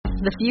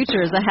The future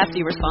is a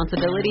hefty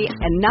responsibility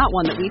and not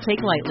one that we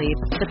take lightly.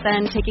 But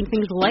then, taking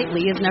things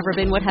lightly has never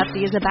been what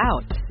Hefty is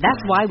about. That's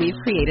why we've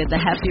created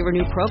the Hefty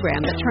Renew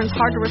program that turns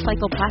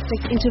hard-to-recycle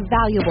plastics into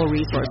valuable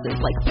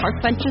resources like park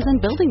benches and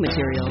building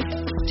materials.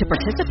 To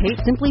participate,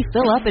 simply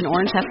fill up an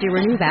orange Hefty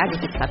Renew bag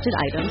with accepted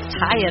items,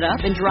 tie it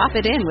up, and drop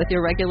it in with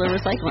your regular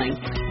recycling.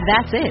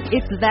 That's it.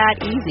 It's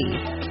that easy.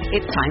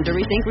 It's time to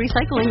rethink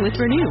recycling with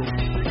Renew.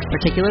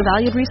 Particular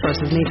valued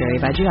resources may vary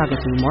by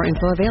geography. More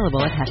info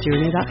available at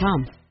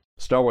heftyrenew.com.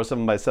 Star Wars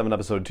 7x7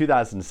 episode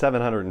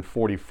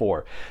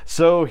 2744.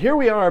 So here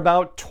we are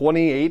about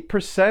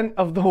 28%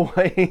 of the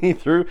way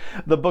through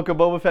the Book of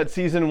Boba Fett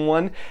Season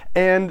 1,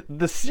 and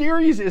the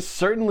series is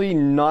certainly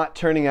not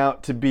turning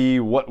out to be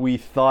what we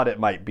thought it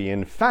might be.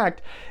 In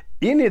fact,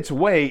 in its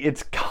way,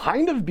 it's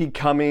kind of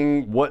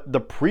becoming what the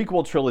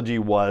prequel trilogy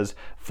was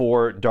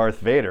for Darth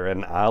Vader,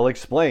 and I'll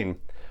explain.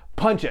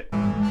 Punch it!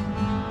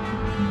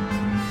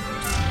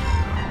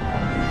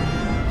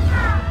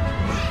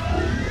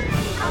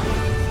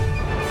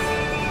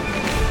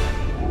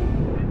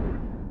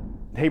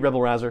 Hey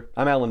Rebel Rouser,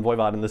 I'm Alan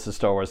Voivod and this is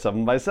Star Wars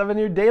 7x7,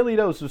 your daily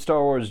dose of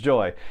Star Wars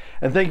joy.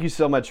 And thank you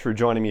so much for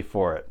joining me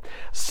for it.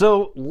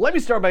 So let me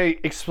start by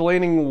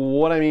explaining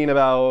what I mean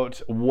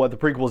about what the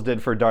prequels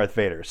did for Darth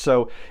Vader.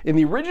 So in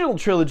the original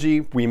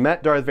trilogy, we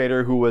met Darth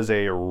Vader, who was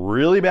a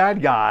really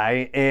bad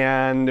guy,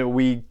 and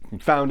we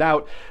found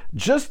out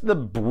just the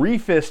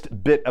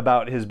briefest bit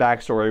about his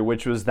backstory,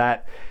 which was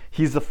that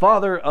he's the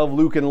father of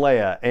Luke and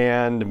Leia,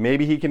 and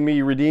maybe he can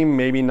be redeemed,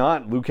 maybe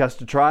not. Luke has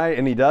to try,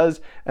 and he does,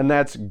 and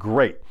that's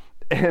great.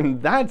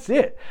 And that's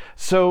it.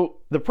 So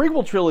the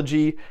prequel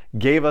trilogy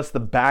gave us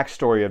the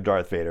backstory of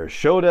Darth Vader,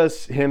 showed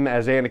us him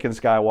as Anakin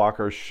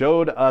Skywalker,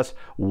 showed us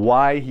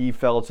why he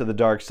fell to the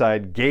dark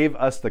side, gave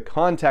us the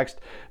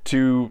context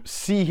to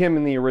see him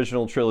in the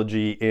original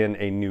trilogy in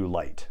a new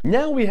light.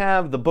 Now we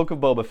have the Book of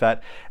Boba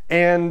Fett,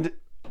 and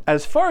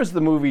as far as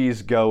the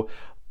movies go,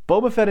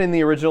 Boba Fett in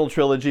the original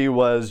trilogy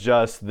was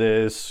just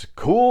this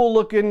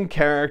cool-looking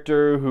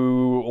character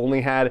who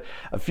only had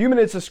a few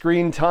minutes of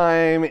screen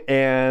time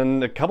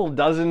and a couple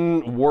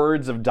dozen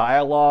words of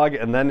dialogue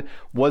and then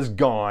was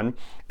gone.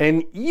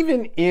 And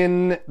even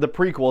in the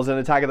prequels in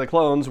Attack of the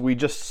Clones, we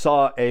just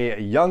saw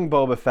a young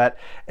Boba Fett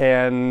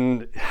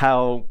and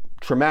how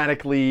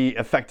traumatically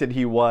affected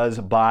he was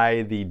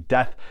by the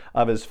death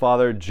of his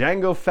father,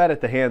 Jango Fett, at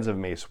the hands of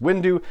Mace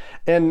Windu,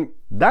 and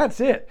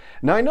that's it.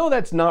 Now, I know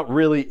that's not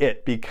really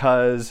it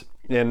because,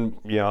 and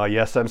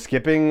yes, I'm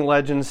skipping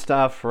Legend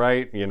stuff,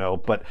 right?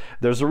 But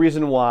there's a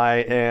reason why,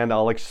 and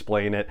I'll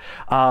explain it.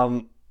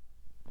 I'm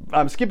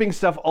skipping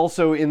stuff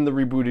also in the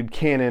rebooted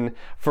canon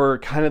for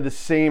kind of the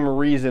same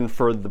reason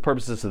for the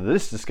purposes of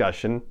this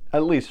discussion,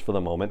 at least for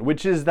the moment,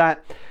 which is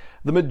that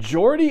the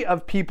majority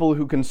of people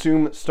who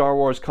consume Star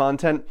Wars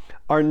content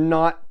are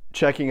not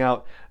checking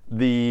out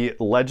the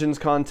Legends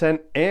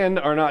content and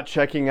are not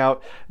checking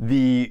out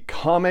the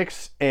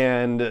comics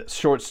and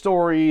short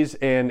stories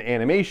and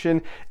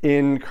animation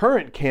in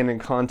current canon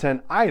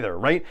content either,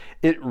 right?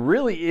 It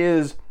really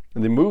is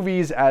the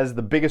movies as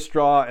the biggest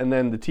draw and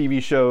then the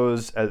TV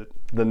shows as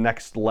the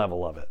next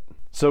level of it.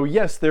 So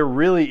yes, there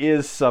really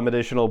is some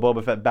additional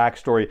Boba Fett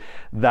backstory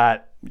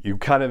that you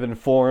kind of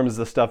informs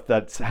the stuff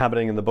that's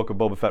happening in the Book of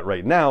Boba Fett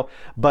right now,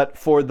 but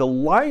for the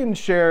lion's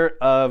share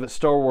of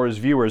Star Wars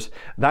viewers,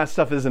 that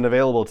stuff isn't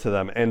available to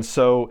them. And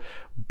so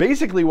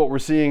basically what we're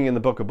seeing in the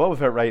Book of Boba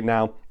Fett right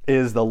now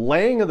is the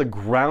laying of the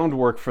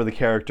groundwork for the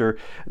character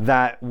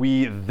that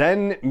we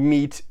then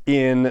meet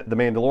in The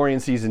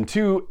Mandalorian Season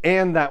 2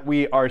 and that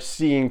we are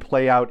seeing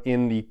play out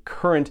in the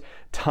current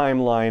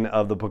timeline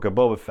of the Book of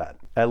Boba Fett.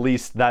 At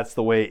least that's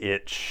the way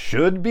it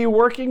should be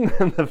working.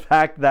 The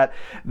fact that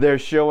they're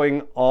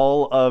showing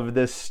all of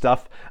this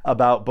stuff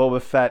about Boba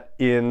Fett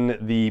in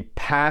the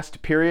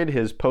past period,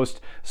 his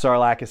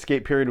post-Sarlacc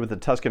escape period with the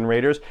Tusken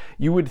Raiders,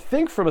 you would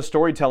think from a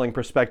storytelling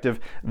perspective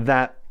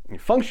that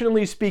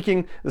functionally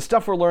speaking, the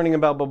stuff we're learning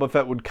about Boba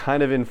Fett would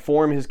kind of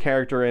inform his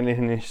character and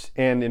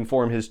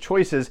inform his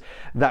choices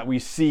that we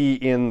see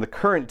in the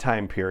current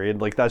time period.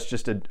 Like, that's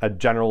just a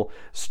general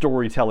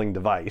storytelling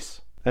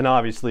device. And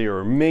obviously it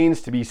remains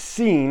to be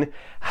seen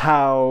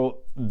how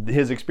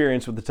his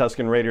experience with the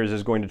Tusken Raiders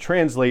is going to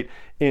translate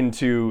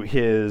into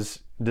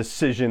his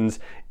decisions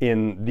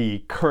in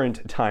the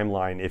current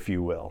timeline, if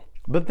you will.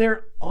 But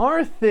there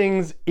are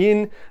things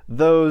in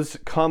those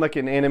comic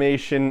and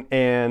animation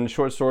and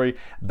short story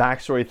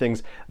backstory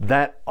things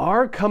that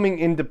are coming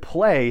into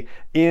play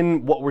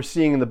in what we're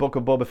seeing in the Book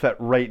of Boba Fett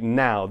right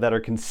now that are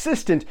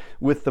consistent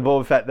with the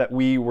Boba Fett that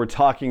we were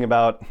talking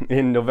about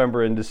in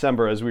November and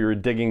December as we were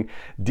digging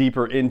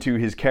deeper into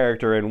his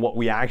character and what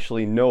we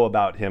actually know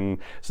about him,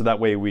 so that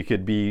way we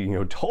could be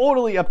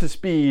totally up to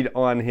speed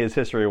on his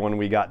history when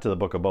we got to the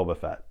Book of Boba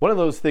Fett. One of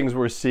those things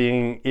we're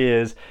seeing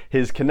is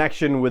his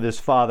connection with his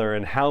father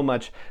and how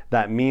much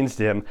that means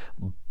to him,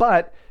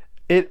 but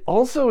it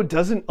also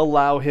doesn't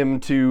allow him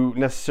to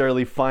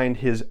necessarily find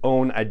his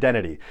own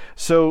identity.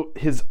 So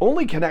his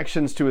only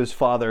connections to his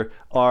father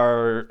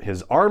are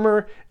his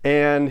armor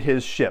and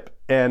his ship.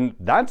 and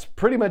that's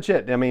pretty much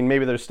it. I mean,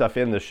 maybe there's stuff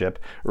in the ship,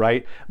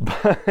 right?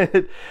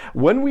 But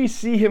when we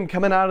see him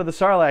coming out of the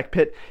Sarlacc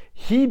pit,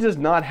 he does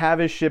not have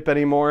his ship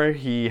anymore.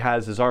 He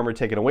has his armor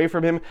taken away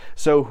from him.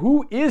 So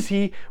who is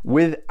he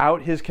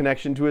without his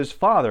connection to his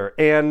father?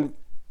 And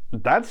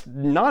that's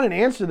not an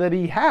answer that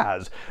he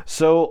has.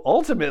 So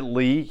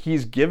ultimately,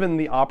 he's given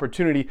the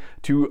opportunity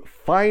to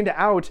find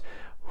out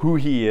who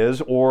he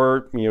is,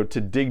 or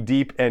to dig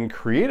deep and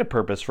create a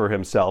purpose for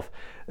himself.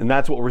 And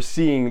that's what we're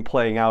seeing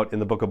playing out in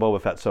the Book of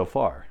Boba Fett so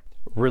far.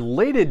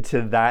 Related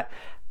to that,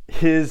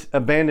 his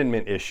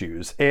abandonment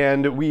issues.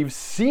 And we've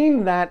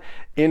seen that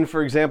in,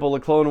 for example, the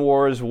Clone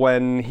Wars,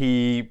 when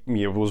he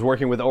was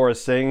working with Aurra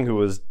Sing, who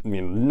was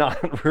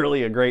not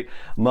really a great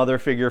mother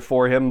figure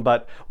for him,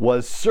 but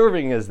was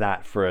serving as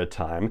that for a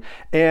time.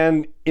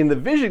 And in the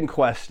vision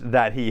quest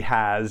that he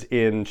has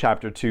in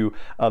Chapter 2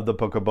 of the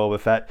Book of Boba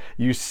Fett,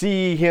 you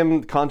see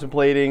him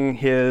contemplating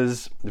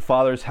his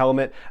father's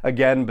helmet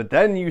again, but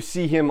then you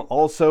see him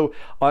also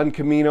on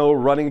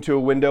Kamino running to a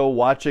window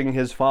watching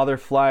his father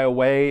fly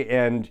away,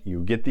 and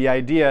you get the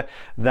idea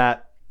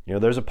that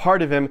there's a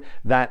part of him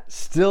that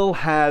still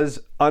has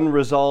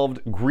unresolved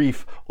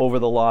grief over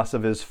the loss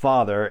of his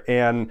father.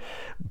 And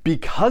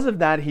because of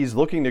that, he's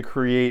looking to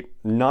create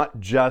not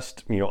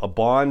just, a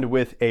bond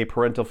with a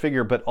parental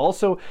figure, but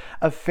also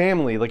a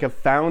family, like a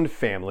found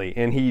family.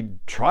 And he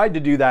tried to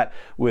do that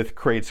with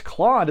Krait's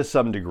Claw to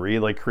some degree,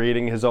 like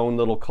creating his own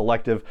little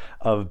collective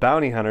of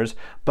bounty hunters.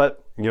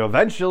 But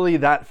eventually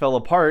that fell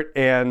apart,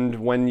 and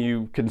when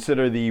you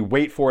consider the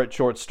Wait For It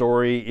short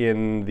story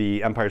in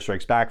the Empire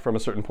Strikes Back from a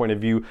Certain Point of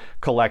View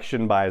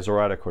collection by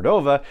Zoraida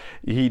Cordova,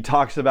 he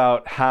talks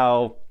about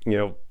how,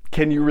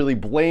 can you really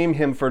blame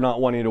him for not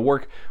wanting to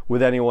work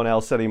with anyone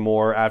else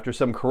anymore after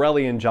some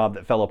Corellian job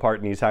that fell apart,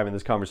 and he's having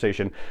this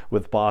conversation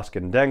with Bossk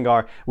and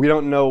Dengar. We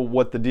don't know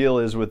what the deal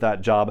is with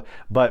that job,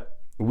 but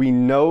we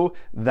know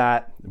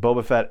that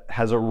Boba Fett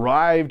has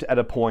arrived at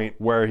a point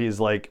where he's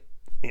like,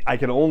 I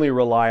can only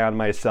rely on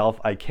myself.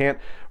 I can't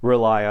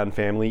rely on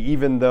family,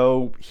 even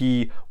though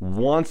he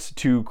wants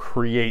to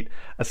create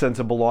a sense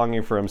of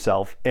belonging for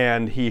himself.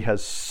 And he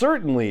has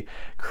certainly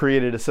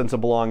created a sense of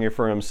belonging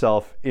for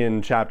himself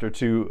in Chapter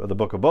 2 of the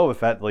Book of Boba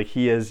Fett. Like,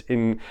 he has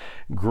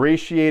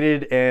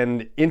ingratiated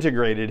and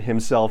integrated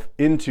himself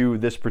into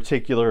this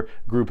particular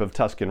group of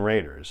Tusken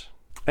Raiders.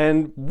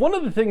 And one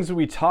of the things that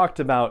we talked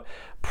about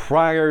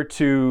prior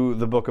to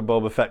the Book of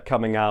Boba Fett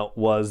coming out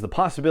was the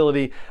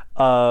possibility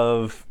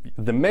of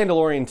the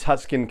Mandalorian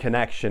Tusken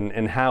connection,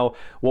 and how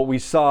what we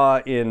saw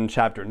in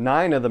Chapter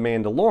 9 of The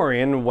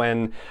Mandalorian,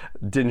 when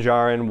Din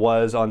Djarin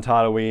was on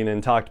Tatooine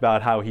and talked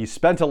about how he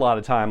spent a lot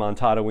of time on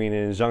Tatooine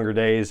in his younger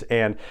days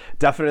and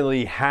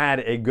definitely had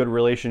a good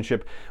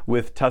relationship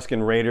with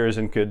Tusken Raiders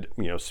and could,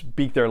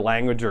 speak their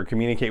language or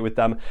communicate with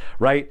them,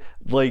 right?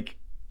 Like,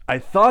 I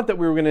thought that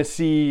we were going to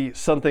see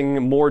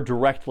something more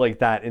direct like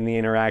that in the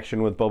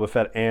interaction with Boba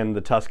Fett and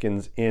the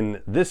Tuskens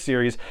in this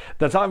series.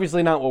 That's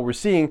obviously not what we're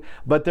seeing,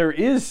 but there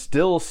is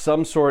still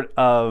some sort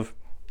of,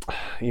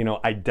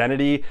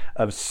 identity,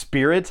 of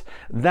spirit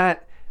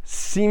that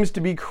seems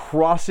to be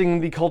crossing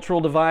the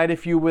cultural divide,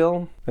 if you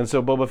will. And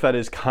so Boba Fett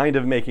is kind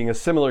of making a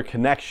similar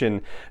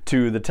connection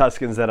to the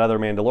Tuskens that other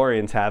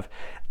Mandalorians have,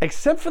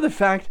 except for the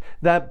fact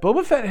that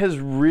Boba Fett has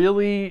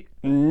really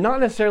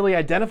not necessarily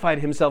identified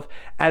himself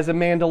as a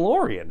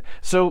Mandalorian.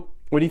 So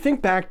when you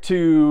think back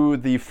to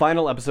the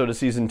final episode of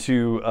Season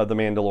 2 of The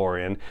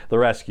Mandalorian, The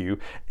Rescue,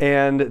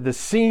 and the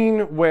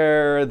scene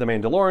where the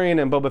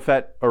Mandalorian and Boba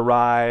Fett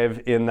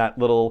arrive in that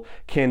little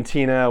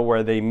cantina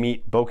where they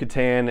meet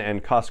Bo-Katan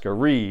and Koska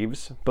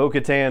Reeves,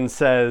 Bo-Katan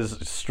says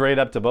straight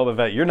up to Boba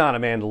Fett, "You're not a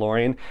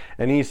Mandalorian,"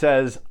 and he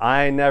says,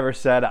 "I never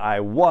said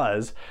I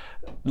was."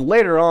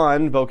 Later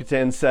on,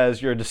 Bo-Katan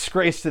says, "You're a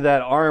disgrace to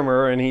that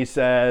armor," and he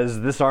says,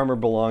 "This armor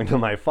belonged to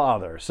my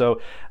father." So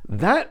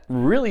that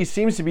really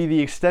seems to be the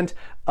extent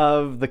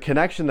of the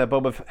connection that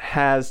Boba Fett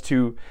has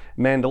to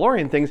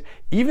Mandalorian things,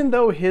 even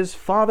though his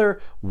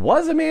father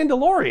was a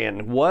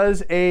Mandalorian,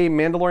 was a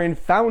Mandalorian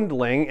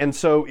foundling, and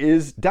so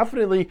is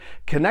definitely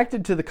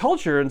connected to the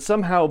culture, and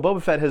somehow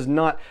Boba Fett has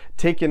not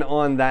taken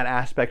on that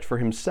aspect for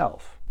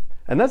himself.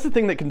 And that's the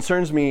thing that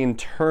concerns me in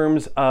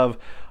terms of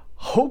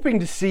hoping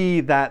to see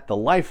that the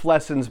life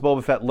lessons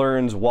Boba Fett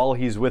learns while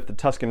he's with the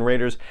Tusken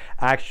Raiders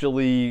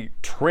actually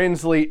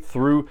translate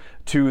through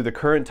to the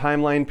current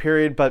timeline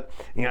period, but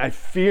I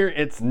fear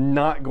it's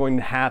not going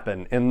to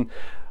happen. And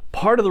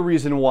part of the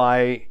reason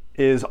why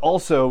is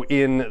also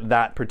in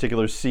that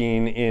particular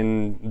scene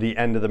in the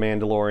end of The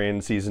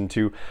Mandalorian Season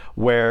 2,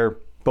 where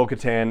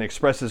Bo-Katan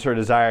expresses her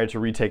desire to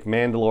retake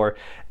Mandalore,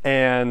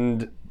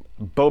 and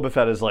Boba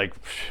Fett is like,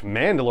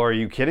 "Mandalore, are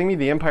you kidding me?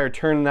 The Empire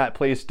turned that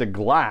place to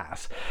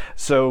glass."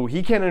 So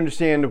he can't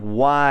understand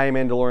why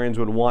Mandalorians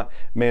would want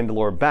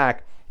Mandalore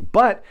back,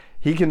 but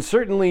he can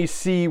certainly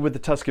see with the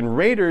Tusken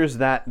Raiders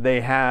that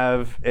they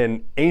have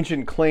an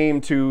ancient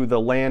claim to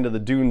the land of the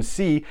Dune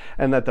Sea,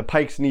 and that the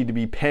Pikes need to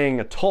be paying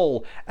a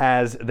toll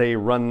as they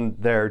run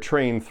their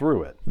train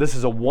through it. This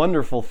is a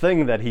wonderful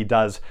thing that he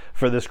does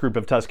for this group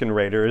of Tusken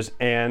Raiders,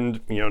 and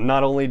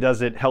not only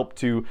does it help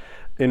to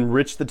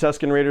enrich the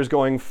Tusken Raiders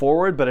going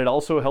forward, but it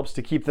also helps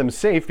to keep them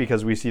safe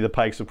because we see the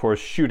Pikes, of course,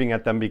 shooting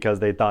at them because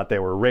they thought they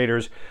were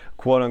Raiders,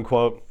 quote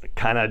unquote.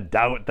 Kind of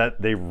doubt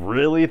that they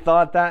really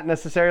thought that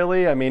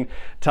necessarily. I mean,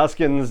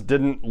 Tuskens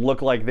didn't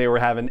look like they were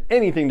having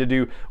anything to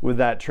do with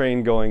that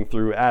train going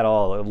through at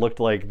all. It looked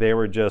like they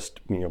were just,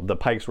 the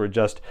Pikes were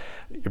just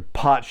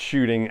pot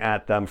shooting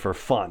at them for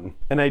fun.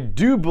 And I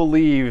do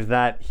believe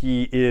that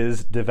he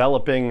is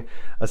developing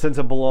a sense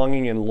of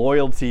belonging and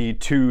loyalty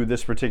to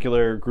this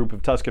particular group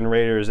of Tusken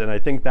Raiders, and I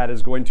think that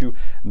is going to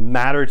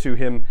matter to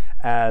him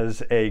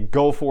as a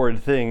go-forward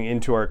thing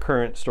into our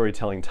current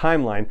storytelling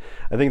timeline.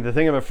 I think the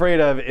thing I'm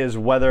afraid of is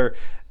whether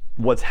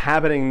what's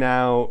happening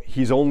now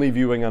he's only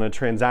viewing on a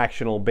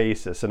transactional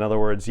basis. In other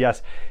words,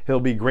 yes, he'll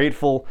be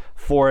grateful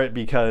for it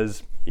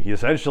because he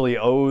essentially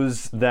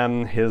owes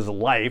them his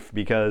life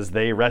because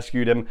they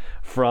rescued him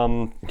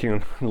from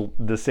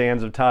the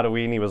sands of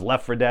Tatooine. He was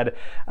left for dead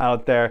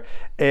out there.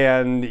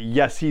 And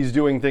yes, he's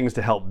doing things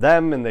to help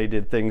them and they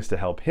did things to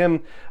help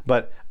him.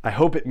 But I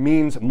hope it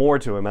means more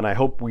to him, and I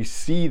hope we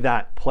see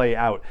that play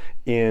out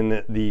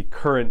in the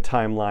current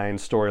timeline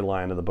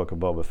storyline of the Book of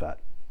Boba Fett.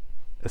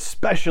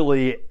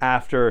 Especially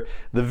after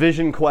the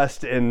Vision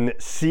Quest and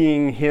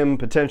seeing him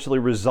potentially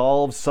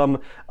resolve some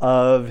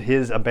of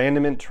his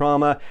abandonment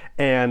trauma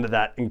and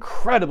that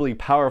incredibly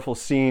powerful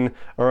scene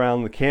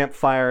around the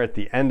campfire at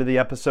the end of the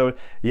episode.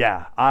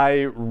 Yeah,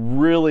 I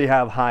really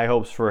have high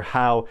hopes for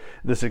how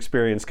this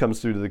experience comes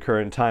through to the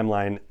current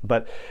timeline.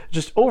 But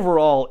just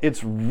overall,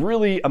 it's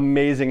really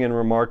amazing and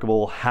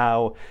remarkable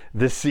how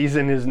this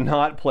season is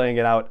not playing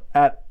it out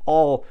at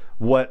all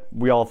what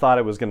we all thought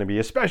it was going to be,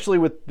 especially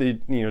with the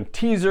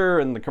teaser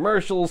and the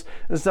commercials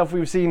and stuff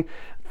we've seen.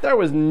 There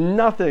was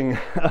nothing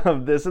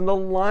of this, and the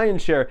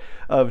lion's share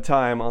of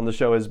time on the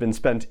show has been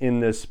spent in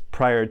this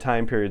prior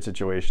time period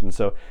situation.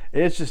 So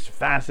it's just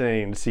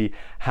fascinating to see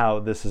how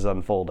this is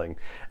unfolding.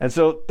 And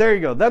so there you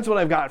go. That's what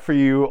I've got for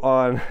you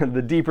on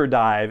the deeper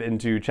dive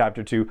into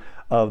Chapter 2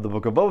 of the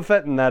Book of Boba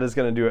Fett, and that is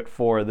going to do it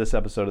for this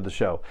episode of the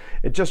show.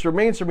 It just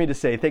remains for me to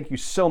say thank you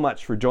so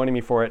much for joining me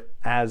for it,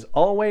 as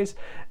always,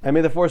 and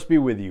may the Force be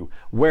with you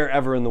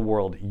wherever in the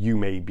world you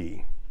may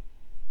be.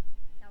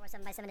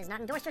 7x7 is not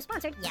endorsed or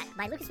sponsored yet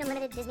by Lucasfilm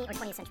Limited, Disney, or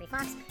 20th Century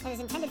Fox, and is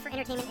intended for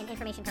entertainment and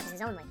information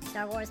purposes only.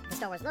 Star Wars, the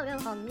Star Wars logo,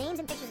 all names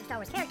and pictures of Star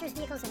Wars characters,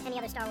 vehicles, and any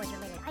other Star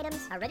Wars-related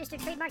items are registered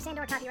trademarks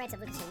and/or copyrights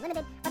of Lucasfilm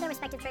Limited, or their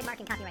respective trademark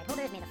and copyright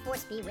holders. May the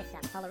Force be with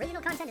them. All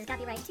original content is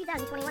copyright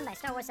 2021 by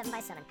Star Wars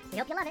 7x7. We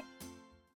hope you love it.